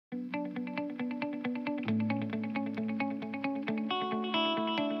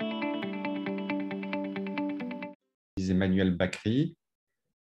is Emmanuel Bakri.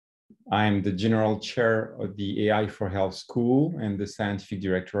 I'm the General Chair of the AI4Health School and the Scientific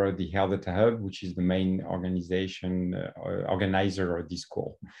Director of the Health Data Hub, which is the main organizer of this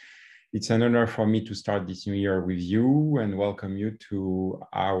school. It's an honor for me to start this new year with you and welcome you to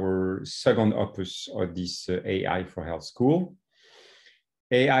our second opus of this AI4Health School.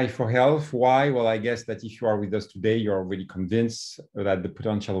 AI4Health, why? Well, I guess that if you are with us today, you're already convinced that the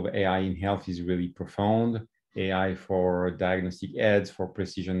potential of AI in health is really profound. AI for diagnostic aids, for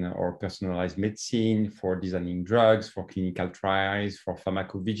precision or personalized medicine, for designing drugs, for clinical trials, for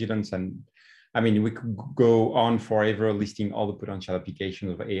pharmacovigilance. And I mean, we could go on forever listing all the potential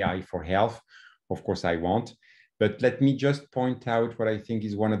applications of AI for health. Of course, I won't. But let me just point out what I think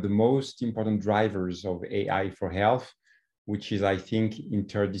is one of the most important drivers of AI for health, which is, I think,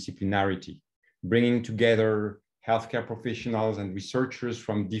 interdisciplinarity, bringing together healthcare professionals and researchers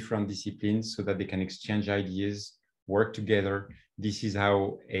from different disciplines so that they can exchange ideas, work together. This is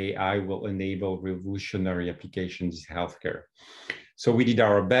how AI will enable revolutionary applications in healthcare. So we did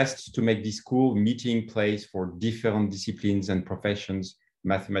our best to make this school meeting place for different disciplines and professions,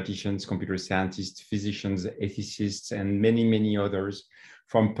 mathematicians, computer scientists, physicians, ethicists, and many, many others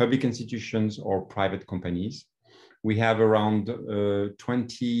from public institutions or private companies. We have around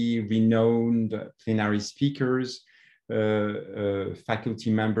 20 renowned plenary speakers, faculty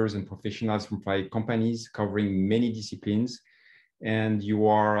members and professionals from private companies covering many disciplines. And you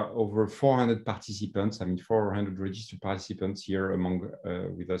are over 400 participants, 400 registered participants here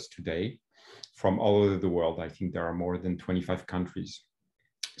with us today from all over the world. I think there are more than 25 countries.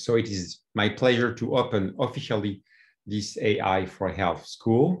 So it is my pleasure to open officially this AI4Health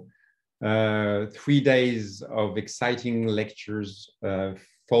School. 3 days of exciting lectures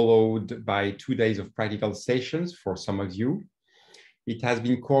followed by 2 days of practical sessions for some of you. It has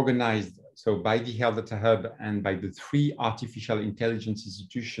been co-organized by the Health Data Hub and by the 3 artificial intelligence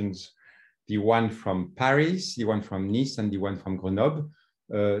institutions, the one from Paris, the one from Nice, and the one from Grenoble.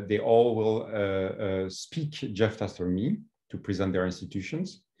 They all will speak just after me to present their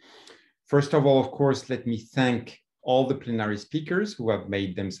institutions. First of all, of course, let me thank all the plenary speakers who have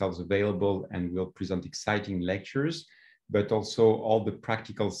made themselves available and will present exciting lectures, but also all the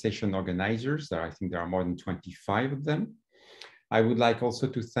practical session organizers. I think there are more than 25 of them. I would like also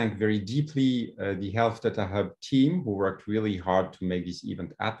to thank very deeply the Health Data Hub team who worked really hard to make this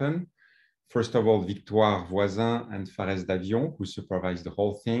event happen. First of all, Victoire Voisin and Fares Davion, who supervised the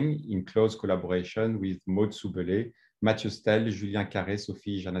whole thing in close collaboration with Maud Soubelé, Mathieu Stel, Julien Carré,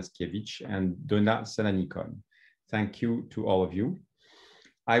 Sophie Janaskiewicz, and Donna Sananikon. Thank you to all of you.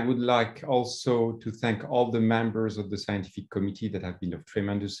 I would like also to thank all the members of the scientific committee that have been of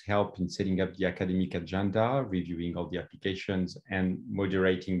tremendous help in setting up the academic agenda, reviewing all the applications, and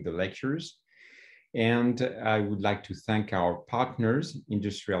moderating the lectures. And I would like to thank our partners,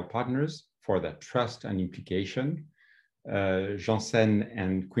 industrial partners, for their trust and implication. Janssen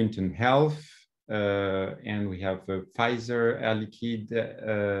and Quinton Health, and we have Pfizer, Air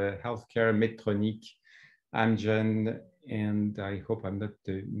Liquide, Healthcare, Medtronic, Amgen, and I hope I'm not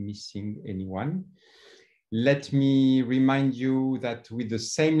missing anyone. Let me remind you that with the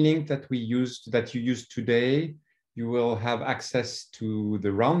same link that you used today, you will have access to the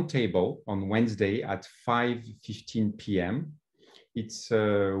roundtable on Wednesday at 5:15 p.m. It's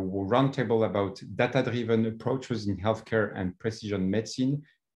a roundtable about data-driven approaches in healthcare and precision medicine,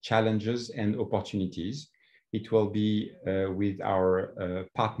 challenges and opportunities. It will be with our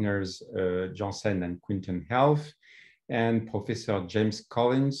partners, Janssen and Quinton Health, and Professor James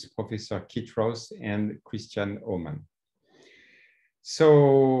Collins, Professor Kit Ross, and Christian Oman.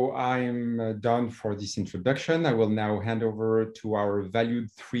 So I'm done for this introduction. I will now hand over to our valued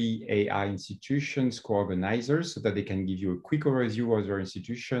 3 AI institutions co-organizers so that they can give you a quick overview of their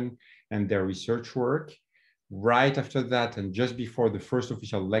institution and their research work. Right after that, and just before the first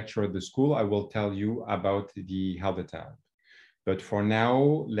official lecture of the school, I will tell you about the Health Data Hub. But for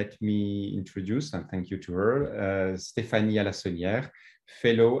now, let me introduce, and thank you to her, Stéphanie Alassonnière,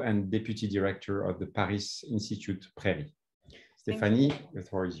 Fellow and Deputy Director of the Paris Institute Prairie. Stéphanie, the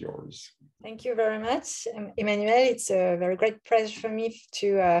floor is yours. Thank you very much, Emmanuel. It's a very great pleasure for me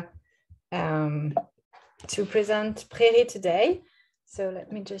to present Prairie today. So let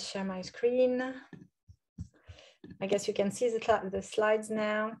me just share my screen. I guess you can see the slides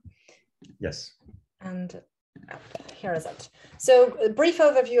now. Yes. And here is it. So a brief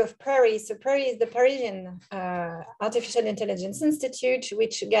overview of Prairie. So Prairie is the Parisian Artificial Intelligence Institute,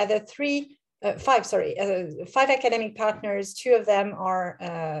 which gathered five academic partners. 2 of them are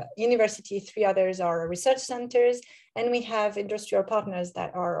university, 3 others are research centers. And we have industrial partners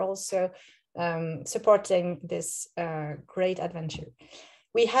that are also supporting this great adventure.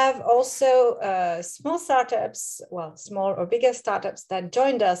 We have also small startups, well, small or bigger startups that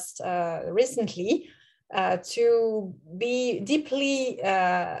joined us recently to be deeply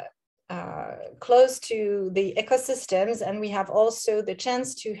close to the ecosystems. And we have also the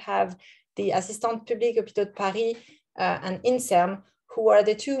chance to have the Assistante Publique Hôpitaux de Paris and INSERM, who are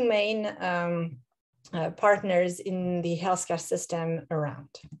the two main partners in the healthcare system around.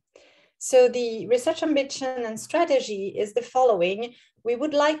 So the research ambition and strategy is the following. We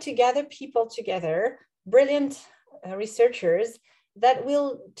would like to gather people together, brilliant researchers that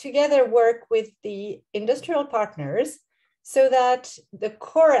will together work with the industrial partners so that the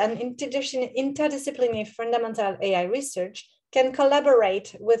core and interdisciplinary fundamental AI research can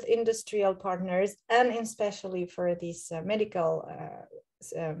collaborate with industrial partners and especially for these medical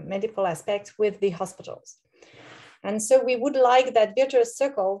aspects with the hospitals. And so we would like that virtuous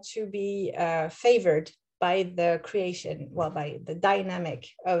circle to be favored by the creation, well, by the dynamic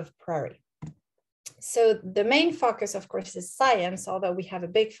of Prairie. So the main focus, of course, is science, although we have a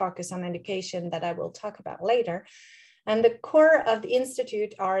big focus on education that I will talk about later. And the core of the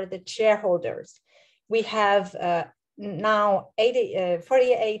Institute are the shareholders. We have now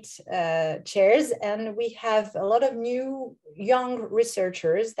 48 chairs, and we have a lot of new young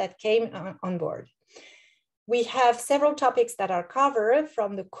researchers that came on board. We have several topics that are covered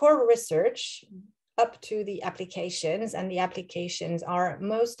from the core research up to the applications, and the applications are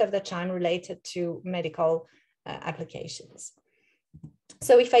most of the time related to medical applications.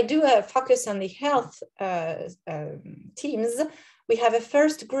 So if I do a focus on the health teams, we have a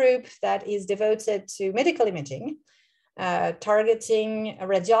first group that is devoted to medical imaging, targeting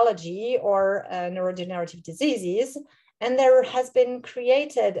radiology or neurodegenerative diseases. And there has been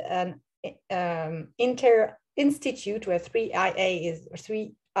created an inter-institute where 3IA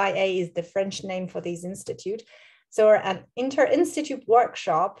is the French name for this institute. So an inter-institute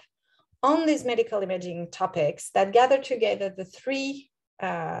workshop on these medical imaging topics that gather together the three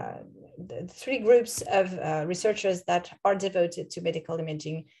groups of researchers that are devoted to medical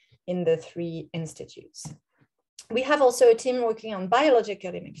imaging in the three institutes. We have also a team working on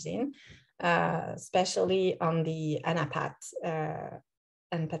biological imaging, especially on the anapath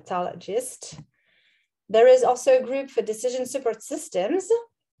and pathologist. There is also a group for decision support systems,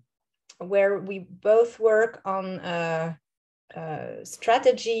 where we both work on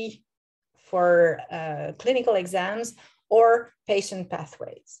strategy for clinical exams or patient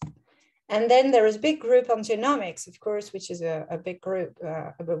pathways. And then there is a big group on genomics, of course, which is a big group,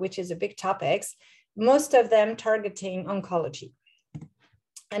 which is a big topics, most of them targeting oncology.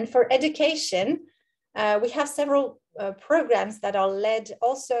 And for education, we have several programs that are led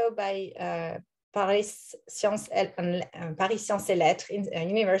also by Paris Sciences et Lettres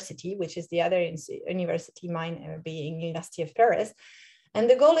University, which is the other university, mine being University of Paris. And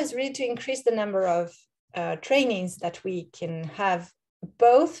the goal is really to increase the number of trainings that we can have,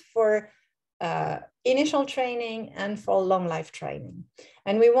 both for initial training and for long life training.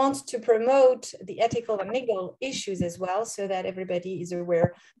 And we want to promote the ethical and legal issues as well, so that everybody is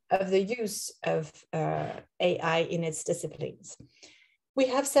aware of the use of AI in its disciplines. We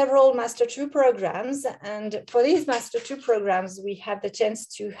have several Master 2 programs, and for these Master 2 programs, we have the chance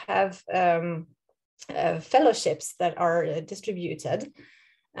to have fellowships that are distributed.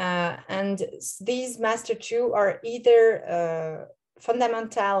 And these Master 2 are either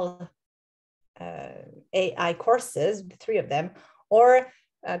fundamental AI courses, 3 of them, or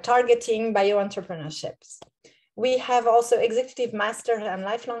targeting bio-entrepreneurships. We have also executive master and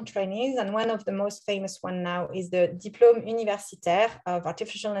lifelong trainings, and one of the most famous one now is the Diplôme Universitaire of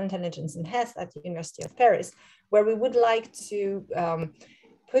Artificial Intelligence and Health at the University of Paris, where we would like to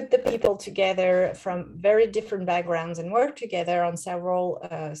put the people together from very different backgrounds and work together on several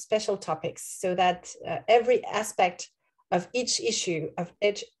special topics, so that every aspect of each issue, of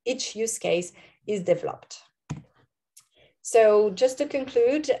each use case is developed. So just to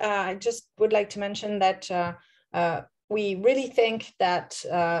conclude, I just would like to mention that we really think that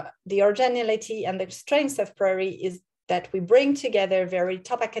the originality and the strength of Prairie is that we bring together very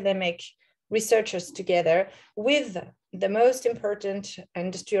top academic researchers together with the most important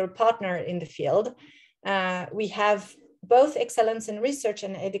industrial partner in the field. We have both excellence in research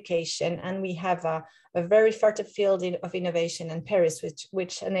and education, and we have a very fertile field of innovation in Paris,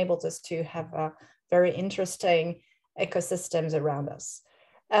 which enables us to have very interesting ecosystems around us.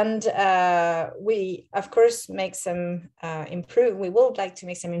 And we, of course, make some we would like to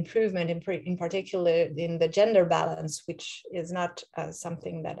make some improvement in particular in the gender balance, which is not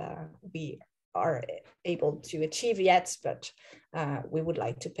something that we are able to achieve yet, but we would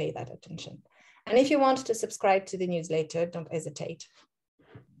like to pay that attention. And if you want to subscribe to the newsletter, don't hesitate.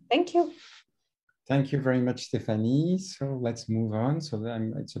 Thank you. Thank you very much, Stephanie. So let's move on. So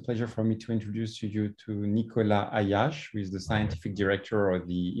it's a pleasure for me to introduce you to Nicolas Ayache, who is the scientific director of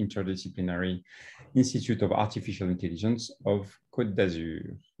the Interdisciplinary Institute of Artificial Intelligence of Côte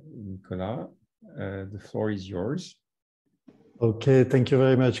d'Azur. Nicolas, the floor is yours. Okay, thank you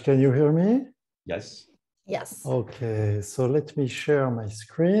very much. Can you hear me? Yes. Yes. Okay, so let me share my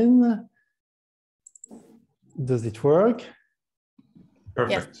screen. Does it work?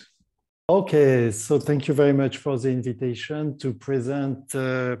 Perfect. Yes. Okay, so thank you very much for the invitation to present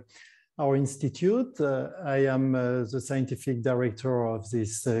our institute. I am the scientific director of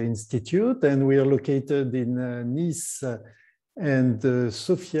this institute, and we are located in Nice and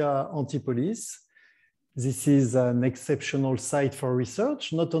Sofia Antipolis. This is an exceptional site for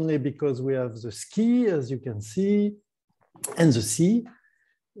research, not only because we have the ski, as you can see, and the sea,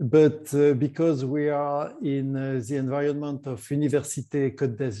 but because we are in the environment of Université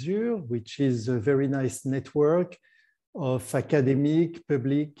Côte d'Azur, which is a very nice network of academic,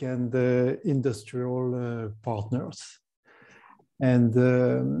 public, and industrial partners. And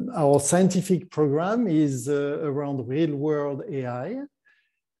our scientific program is around real-world AI,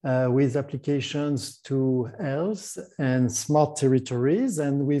 with applications to health and smart territories.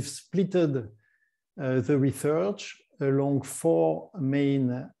 And we've splitted the research along 4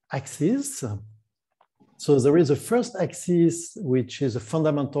 main axes. So there is a first axis, which is a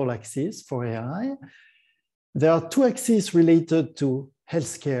fundamental axis for AI. There are 2 axes related to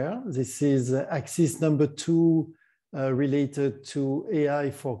healthcare. This is axis number 2 related to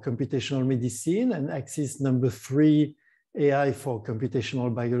AI for computational medicine, and axis number 3, AI for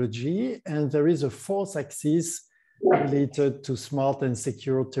computational biology. And there is a 4th axis related to smart and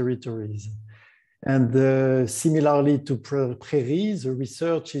secure territories. And similarly to Prairie, the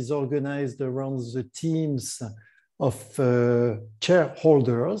research is organized around the teams of chair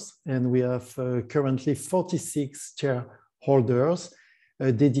holders, and we have currently 46 chair holders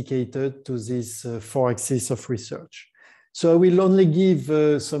dedicated to these 4 axes of research. So I will only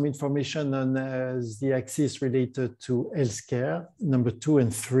give some information on the axis related to healthcare, number 2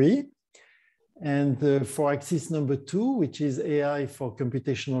 and 3. And for axis number 2, which is AI for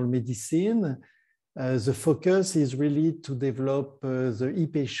computational medicine, the focus is really to develop the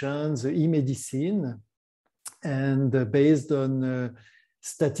e-patient, the e-medicine, and based on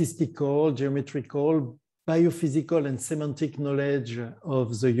statistical, geometrical, biophysical, and semantic knowledge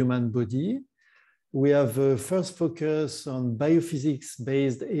of the human body. We have a first focus on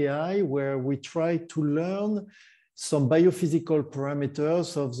biophysics-based AI, where we try to learn some biophysical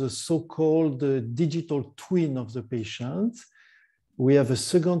parameters of the so-called digital twin of the patient. We have a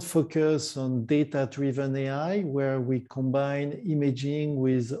second focus on data-driven AI, where we combine imaging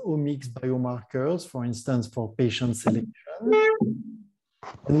with omics biomarkers, for instance, for patient selection.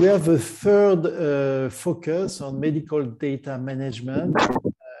 And we have a third focus on medical data management,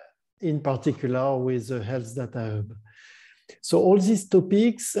 in particular with the Health Data Hub. So all these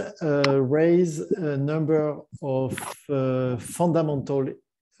topics raise a number of fundamental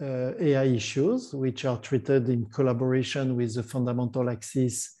AI issues, which are treated in collaboration with the fundamental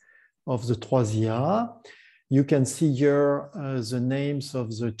axis of the 3IA. You can see here the names of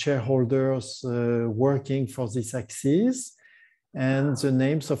the shareholders working for this axis and the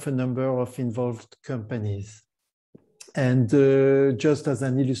names of a number of involved companies. And just as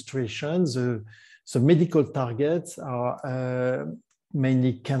an illustration, the medical targets are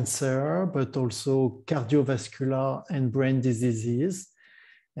mainly cancer, but also cardiovascular and brain diseases,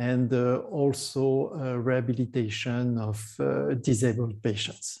 and also rehabilitation of disabled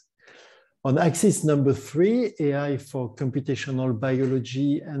patients. On axis number 3, AI for computational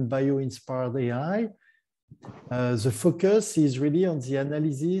biology and bio-inspired AI, the focus is really on the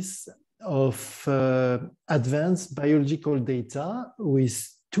analysis of advanced biological data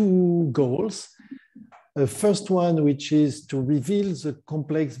with 2 goals. The first one, which is to reveal the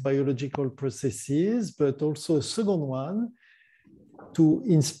complex biological processes, but also a second one, to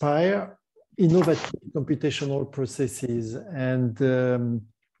inspire innovative computational processes. And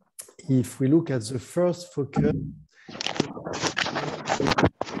if we look at the first focus,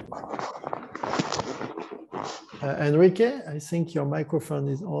 Enrique, I think your microphone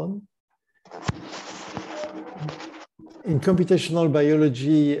is on. In computational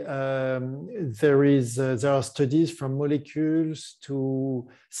biology, there are studies from molecules to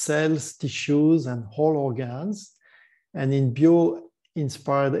cells, tissues, and whole organs. And in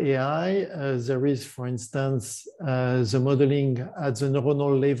inspired AI. There is, for instance, the modeling at the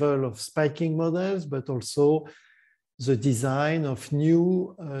neuronal level of spiking models, but also the design of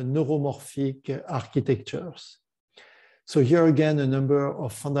new neuromorphic architectures. So here again, a number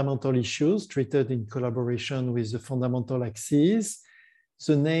of fundamental issues treated in collaboration with the fundamental axis,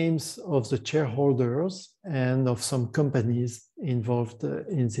 the names of the shareholders and of some companies involved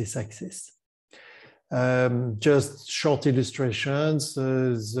in this axis. Just short illustrations,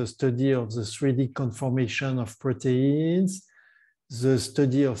 the study of the 3D conformation of proteins, the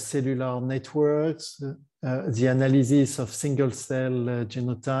study of cellular networks, the analysis of single cell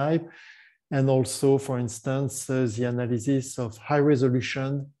genotype, and also, for instance, the analysis of high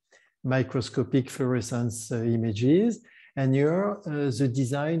resolution microscopic fluorescence images. And here, the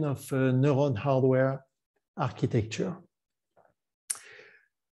design of neuron hardware architecture.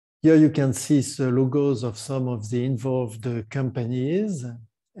 Here you can see the logos of some of the involved companies.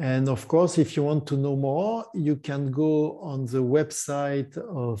 And of course, if you want to know more, you can go on the website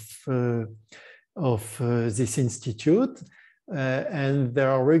of this institute. And there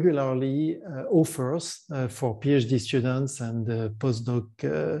are regularly offers for PhD students and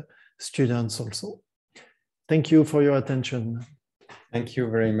postdoc students also. Thank you for your attention. Thank you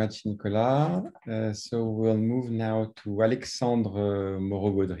very much, Nicolas. So we'll move now to Alexandre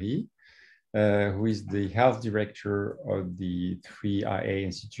Moreau-Gaudry, who is the health director of the 3IA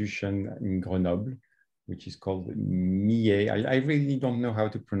institution in Grenoble, which is called MIAI. I really don't know how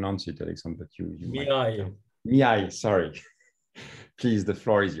to pronounce it, Alexandre, but you MIAI. MIAI, sorry. Please, the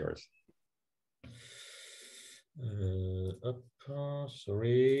floor is yours.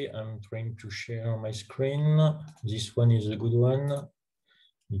 Sorry, I'm trying to share my screen. This one is a good one.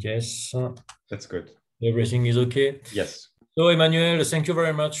 Yes. That's good. Everything is okay? Yes. So, Emmanuel, thank you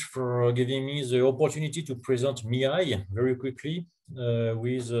very much for giving me the opportunity to present MIAI very quickly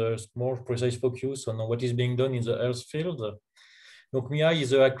with a more precise focus on what is being done in the health field. Donc, MIAI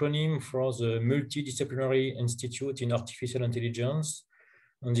is an acronym for the Multidisciplinary Institute in Artificial Intelligence,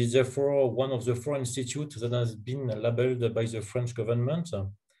 and is therefore one of the 4 institutes that has been labeled by the French government.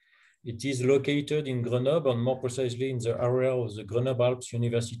 It is located in Grenoble, and more precisely in the area of the Grenoble-Alpes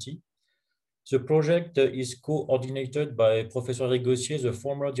University. The project is coordinated by Professor Eric Gossier, the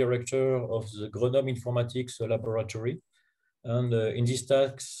former director of the Grenoble Informatics Laboratory. And in this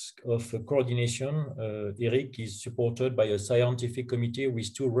task of coordination, Eric is supported by a scientific committee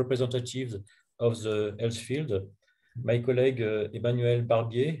with 2 representatives of the health field. My colleague Emmanuel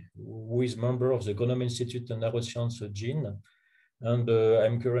Barbier, who is member of the Grenoble Institute of Neuroscience Gene, and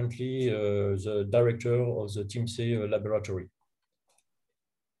I'm currently the director of the TIMSE laboratory.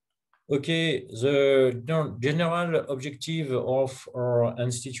 Okay, the general objective of our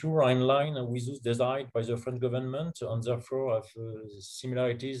institute are in line with those designed by the French government, and therefore have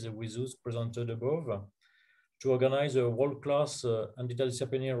similarities with those presented above, to organize a world-class and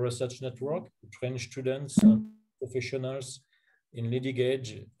interdisciplinary research network to train students and professionals in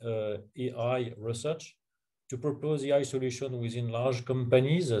leading-edge AI research, to propose AI solutions within large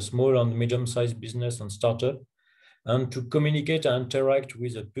companies, small and medium-sized business and startup, and to communicate and interact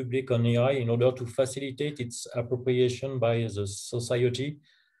with the public on AI in order to facilitate its appropriation by the society,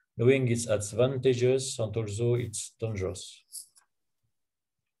 knowing its advantages and also its dangers.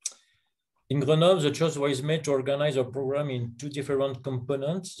 In Grenoble, the choice was made to organize a program in 2 different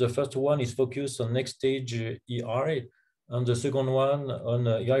components. The first one is focused on next stage AI, and the second one on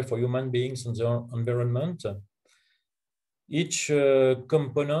AI for human beings and the environment. Each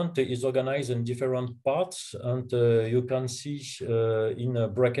component is organized in different parts, and you can see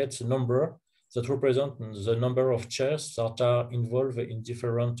in brackets a number that represent the number of chairs that are involved in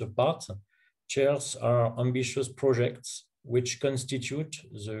different parts. Chairs are ambitious projects which constitute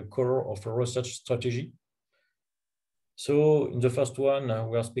the core of a research strategy. So in the first one,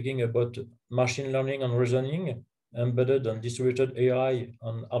 we are speaking about machine learning and reasoning, embedded and distributed AI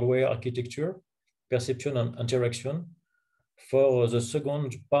and hardware architecture, perception and interaction. For the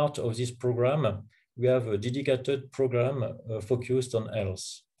second part of this program, we have a dedicated program focused on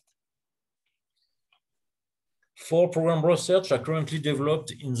health. 4 program research are currently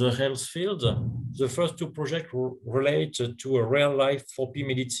developed in the health field. The first 2 projects relate to a real-life 4P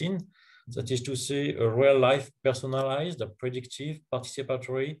medicine, that is to say, a real-life personalized, predictive,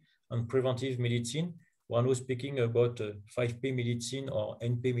 participatory, and preventive medicine. One was speaking about 5P medicine or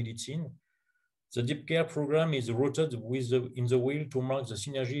NP medicine. The deep care program is rooted in the will to mark the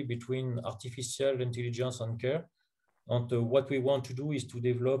synergy between artificial intelligence and care. And what we want to do is to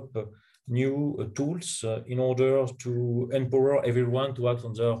develop new tools in order to empower everyone to act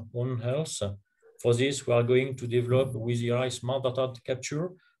on their own health For this, we are going to develop with AI smart data capture,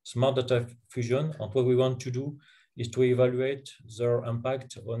 smart data fusion. And what we want to do is to evaluate their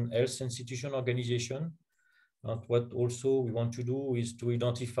impact on health institution organization. And what also we want to do is to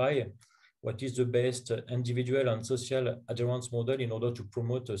identify what is the best individual and social adherence model in order to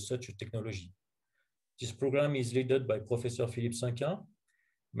promote such a technology. This program is led by Professor Philippe Cinquin.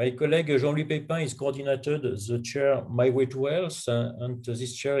 My colleague Jean-Louis Pépin is coordinated the chair My Way to Health, and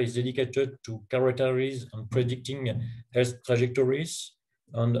this chair is dedicated to characterize and predicting health trajectories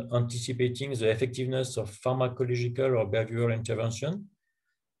and anticipating the effectiveness of pharmacological or behavioral intervention.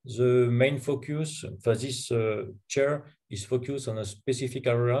 The main focus for this chair is focused on a specific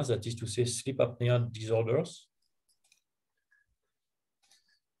area, that is to say sleep apnea disorders.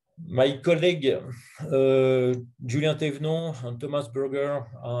 My colleague Julien Thévenon and Thomas Berger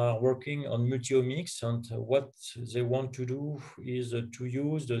are working on multiomics, and what they want to do is to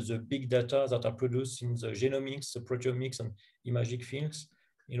use the big data that are produced in the genomics, the proteomics, and imagic fields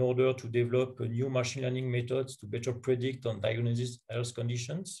in order to develop new machine learning methods to better predict and diagnose health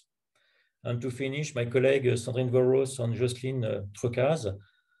conditions. And to finish, my colleague Sandrine Voros and Jocelyne Trecaz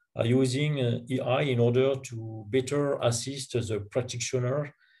are using AI in order to better assist the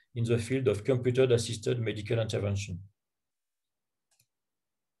practitioner in the field of computer-assisted medical intervention.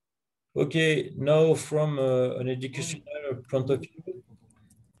 Okay, now from an educational point of view,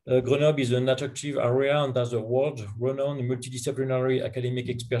 Grenoble is an attractive area and has a world-renowned multidisciplinary academic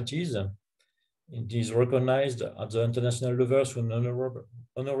expertise. It is recognized at the international level through an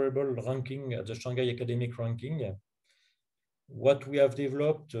honorable ranking at the Shanghai Academic Ranking. What we have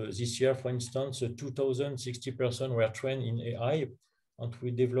developed this year, for instance, 2,060 persons were trained in AI, and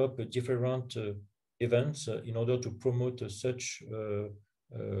we develop different events in order to promote such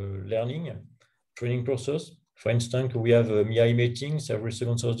learning, training process. For instance, we have MIAI meetings every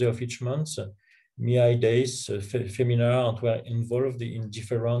second Thursday of each month, MIAI days, seminar, and we are involved in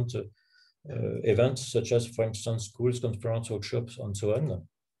different events, such as, for instance, schools, conference, workshops, and so on.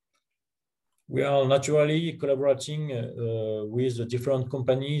 We are naturally collaborating with different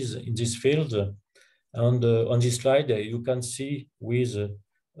companies in this field. And on this slide, you can see with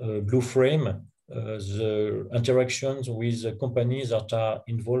blue frame the interactions with companies that are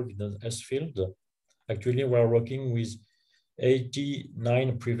involved in the health field. Actually, we are working with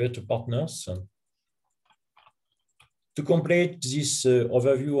 89 private partners. To complete this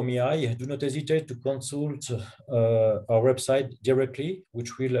overview of MIAI, do not hesitate to consult our website directly,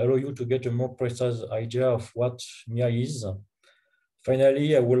 which will allow you to get a more precise idea of what MIAI is.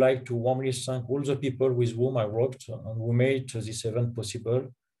 Finally, I would like to warmly thank all the people with whom I worked and who made this event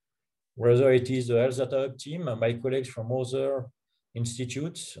possible, whether it is the Health Data Hub team, my colleagues from other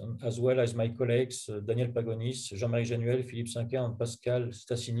institutes, as well as my colleagues Daniel Pagonis, Jean-Marie Januel, Philippe Cinquin, and Pascal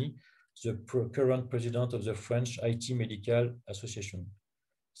Stassini, the current president of the French IT Medical Association.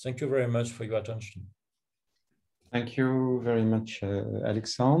 Thank you very much for your attention. Thank you very much,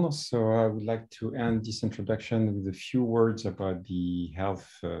 Alexandre. So I would like to end this introduction with a few words about the Health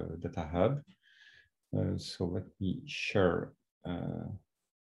Data Hub. So let me share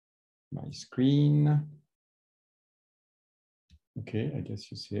my screen. Okay, I guess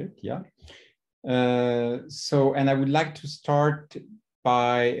you see it, yeah. And I would like to start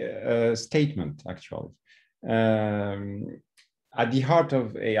by a statement, actually. At the heart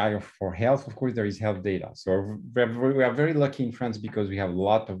of AI4Health, of course, there is health data. So we are very lucky in France because we have a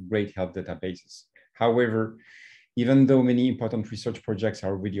lot of great health databases. However, even though many important research projects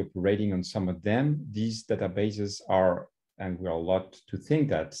are already operating on some of them, these databases are, and we are a lot to think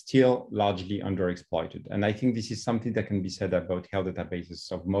that, still largely underexploited. And I think this is something that can be said about health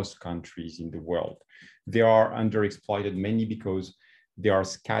databases of most countries in the world. They are underexploited mainly because they are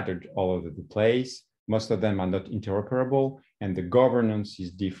scattered all over the place. Most of them are not interoperable, and the governance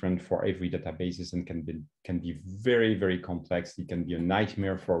is different for every databases and can be very, very complex. It can be a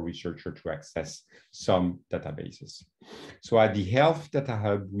nightmare for a researcher to access some databases. So at the Health Data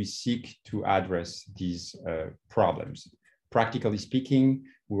Hub, we seek to address these problems. Practically speaking,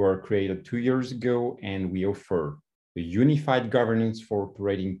 we were created 2 years ago, and we offer a unified governance for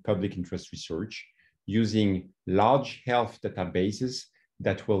operating public interest research using large health databases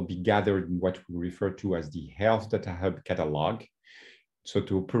that will be gathered in what we refer to as the Health Data Hub catalog. So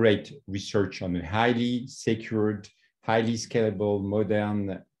to operate research on a highly secured, highly scalable,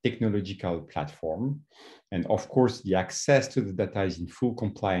 modern technological platform. And of course, the access to the data is in full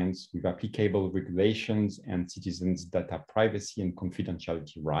compliance with applicable regulations and citizens' data privacy and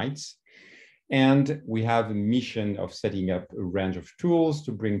confidentiality rights. And we have a mission of setting up a range of tools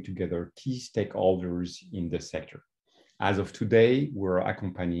to bring together key stakeholders in the sector. As of today, we're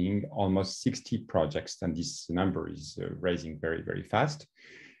accompanying almost 60 projects, and this number is rising very, very fast.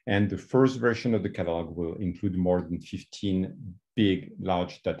 And the first version of the catalog will include more than 15 big,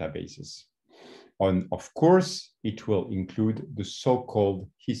 large databases. Of course, it will include the so-called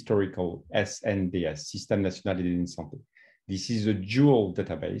historical SNDS, Système National des Données de Santé. This is a dual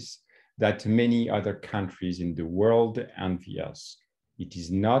database that many other countries in the world envy us. It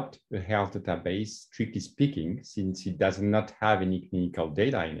is not a health database, strictly speaking, since it does not have any clinical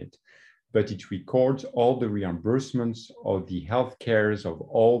data in it, but it records all the reimbursements of the health cares of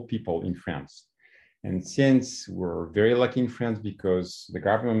all people in France. And since we're very lucky in France because the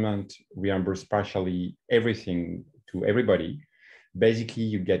government reimburses partially everything to everybody, basically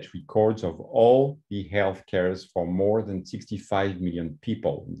you get records of all the health cares for more than 65 million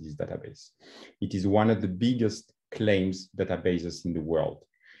people in this database. It is one of the biggest claims databases in the world.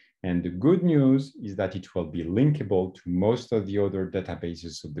 And the good news is that it will be linkable to most of the other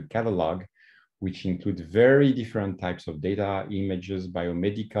databases of the catalog, which include very different types of data, images,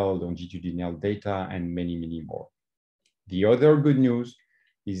 biomedical, longitudinal data, and many, many more. The other good news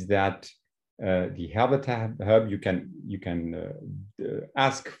is that the Health Data Hub, you can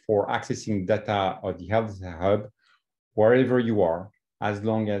ask for accessing data of the Health Data Hub wherever you are, as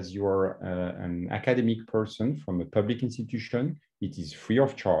long as you're an academic person from a public institution. It is free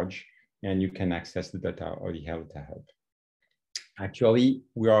of charge, and you can access the data of the Health Data Hub. Actually,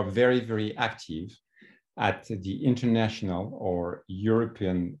 we are very, very active at the international or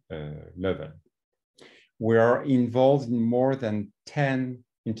European level. We are involved in more than 10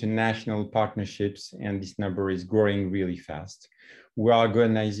 international partnerships, and this number is growing really fast. We are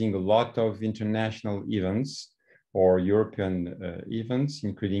organizing a lot of international events or European events,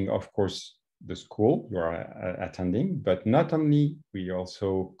 including, of course, the school you are attending, but not only, we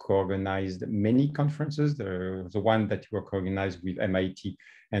also co-organized many conferences. The one that you co-organized with MIT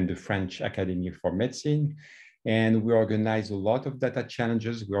and the French Academy for Medicine. And we organized a lot of data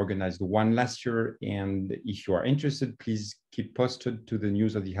challenges. We organized one last year. And if you are interested, please keep posted to the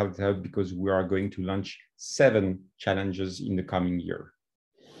news of the Health Hub, because we are going to launch 7 challenges in the coming year.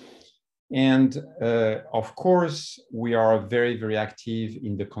 And of course, we are very, very active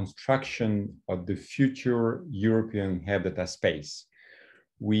in the construction of the future European health data space.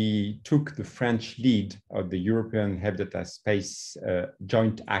 We took the French lead of the European health data space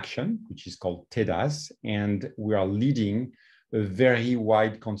joint action, which is called TEDAS, and we are leading a very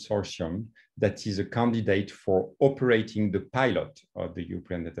wide consortium that is a candidate for operating the pilot of the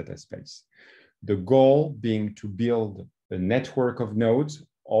European data space. The goal being to build a network of nodes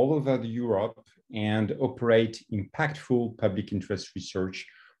all over Europe and operate impactful public interest research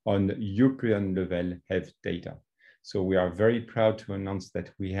on European level health data. So we are very proud to announce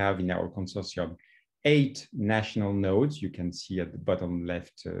that we have in our consortium 8 national nodes. You can see at the bottom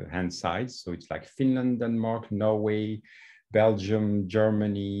left hand side. So it's like Finland, Denmark, Norway, Belgium,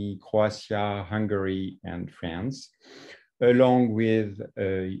 Germany, Croatia, Hungary, and France, along with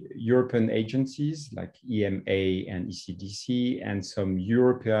European agencies like EMA and ECDC, and some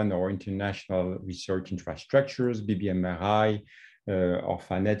European or international research infrastructures, BBMRI,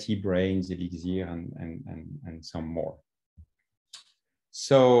 Orphanetti, Brains, Elixir, and some more.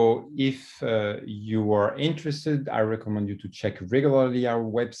 So if you are interested, I recommend you to check regularly our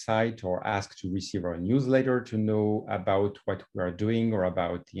website or ask to receive our newsletter to know about what we are doing or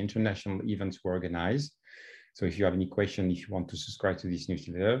about the international events we organize. So if you have any question, if you want to subscribe to this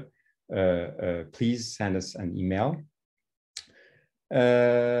newsletter, please send us an email.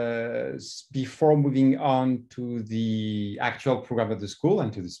 Before moving on to the actual program of the school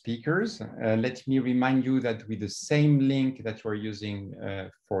and to the speakers, let me remind you that with the same link that you're using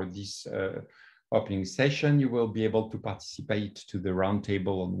for this opening session, you will be able to participate to the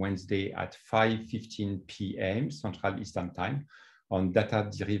roundtable on Wednesday at 5:15 p.m. Central Eastern Time on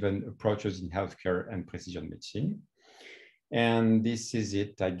data-driven approaches in healthcare and precision medicine. And this is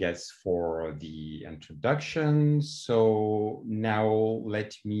it, I guess, for the introduction. So now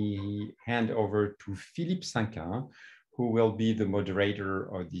let me hand over to Philippe Cinquin, who will be the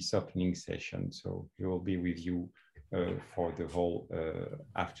moderator of this opening session. So he will be with you for the whole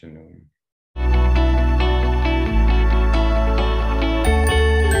afternoon.